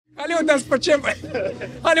Hollywood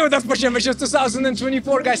Dancesport Championships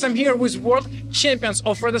 2024, guys. I'm here with world champions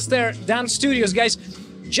of Astaire Dance Studios, guys.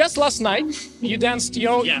 Just last night, you danced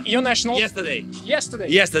your nationals. Yesterday. Yesterday.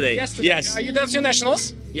 Yes. You danced your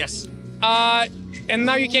nationals. Yes. And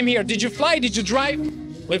now you came here. Did you fly? Did you drive?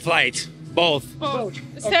 We flight. Both. Both.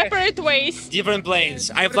 Separate ways. Different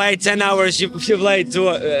planes. I fly 10 hours. You fly 2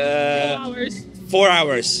 hours. 4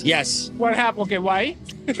 hours. Yes. What happened? Okay, why?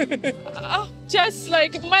 Just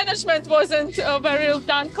like management wasn't very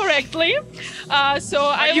done correctly.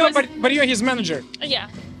 But you're his manager. Yeah.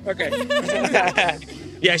 Okay.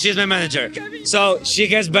 Yeah, she's my manager. So she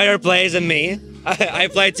has better plays than me. I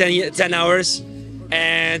fly 10 hours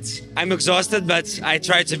and I'm exhausted, but I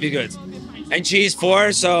try to be good. And she's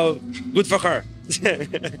 4, so good for her.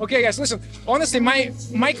 Okay, guys, listen. Honestly,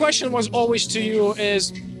 my question was always to you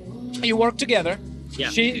is, you work together. Yeah.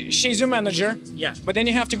 She's your manager. Yeah. But then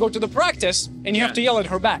you have to go to the practice and you have to yell at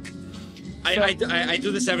her back. I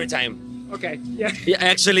do this every time. Okay. Yeah. Yeah,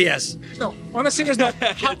 actually, yes. No. On a serious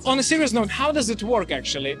note, how does it work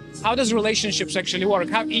actually? How does relationships actually work?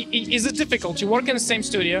 Is it difficult? You work in the same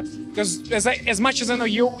studio because as much as I know,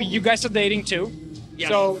 you guys are dating too. Yeah.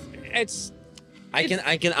 So it's.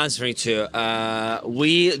 I can answer it too.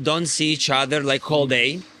 We don't see each other like whole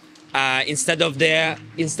day. Instead of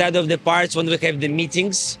the parts when we have the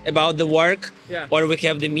meetings about the work, or we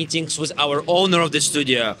have the meetings with our owner of the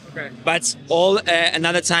studio. Okay. But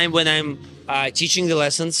another time when I'm teaching the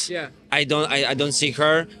lessons, I don't see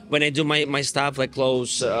her. When I do my stuff like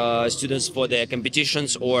close students for the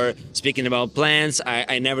competitions or speaking about plans,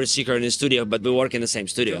 I never see her in the studio. But we work in the same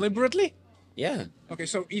studio. Deliberately? Yeah. Okay,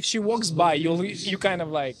 so if she walks by, you kind of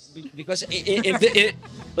like because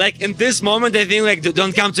like in this moment I think like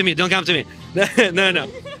don't come to me. No.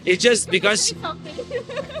 It's just because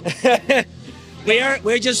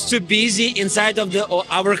we're just too busy inside of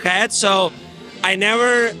our head. So I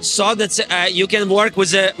never saw that you can work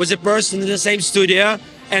with a person in the same studio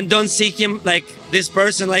and don't see him like this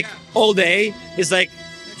person like all day. It's like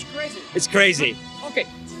it's crazy. Okay.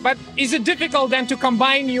 But is it difficult then to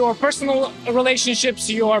combine your personal relationships,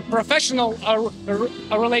 your professional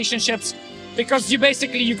relationships? Because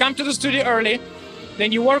you come to the studio early,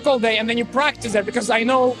 then you work all day, and then you practice that. Because I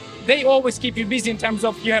know they always keep you busy in terms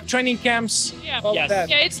of you have training camps. Yeah, that.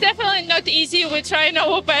 Yeah, it's definitely not easy. We're trying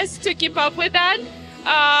our best to keep up with that.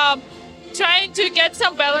 Trying to get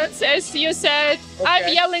some balance, as you said. Okay.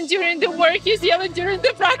 I'm yelling during the work, he's yelling during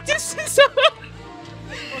the practice. So.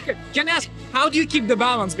 Okay, can I ask, how do you keep the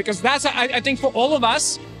balance? Because that's, I think, for all of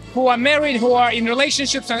us who are married, who are in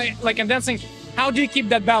relationships and like in dancing, how do you keep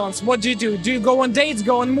that balance? What do you do? Do you go on dates,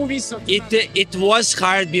 go on movies? It was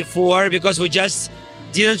hard before because we just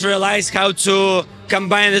didn't realize how to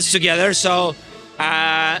combine this together. So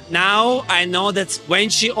now I know that when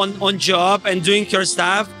she on job and doing her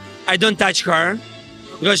stuff, I don't touch her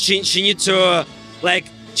because she needs to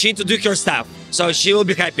do her stuff. So she will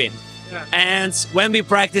be happy. Yeah. And when we're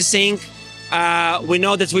practicing, we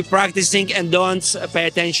know that we're practicing and don't pay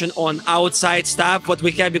attention on outside stuff, what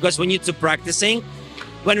we have, because we need to practicing.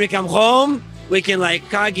 When we come home, we can like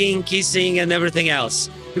hugging, kissing, and everything else.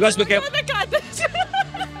 Because we have...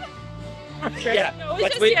 Okay. Yeah. No,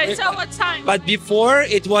 it's our time. But before,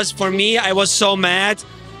 it was for me, I was so mad.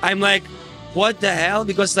 I'm like, what the hell?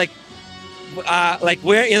 Because like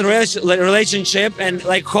we're in a relationship and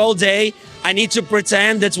like whole day, I need to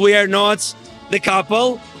pretend that we are not the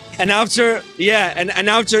couple. And after, and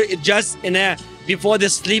after just before the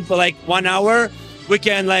sleep, like 1 hour, we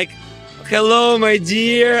can like, hello, my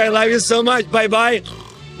dear, I love you so much, bye-bye.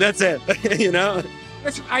 That's it, you know?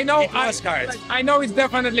 Listen, I know it's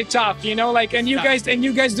definitely tough, you know, like, and you guys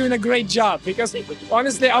doing a great job, because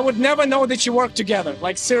honestly, I would never know that you work together.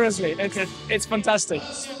 Like, seriously, it's fantastic.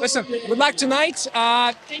 Listen, good luck tonight.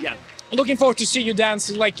 Looking forward to see you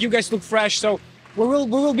dance. Like, you guys look fresh, so we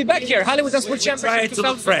will be back here. Hollywood Dancesport Championships. We try to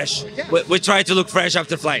look fresh. We try to look fresh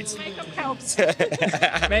after flights. Makeup helps.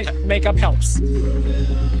 Makeup helps.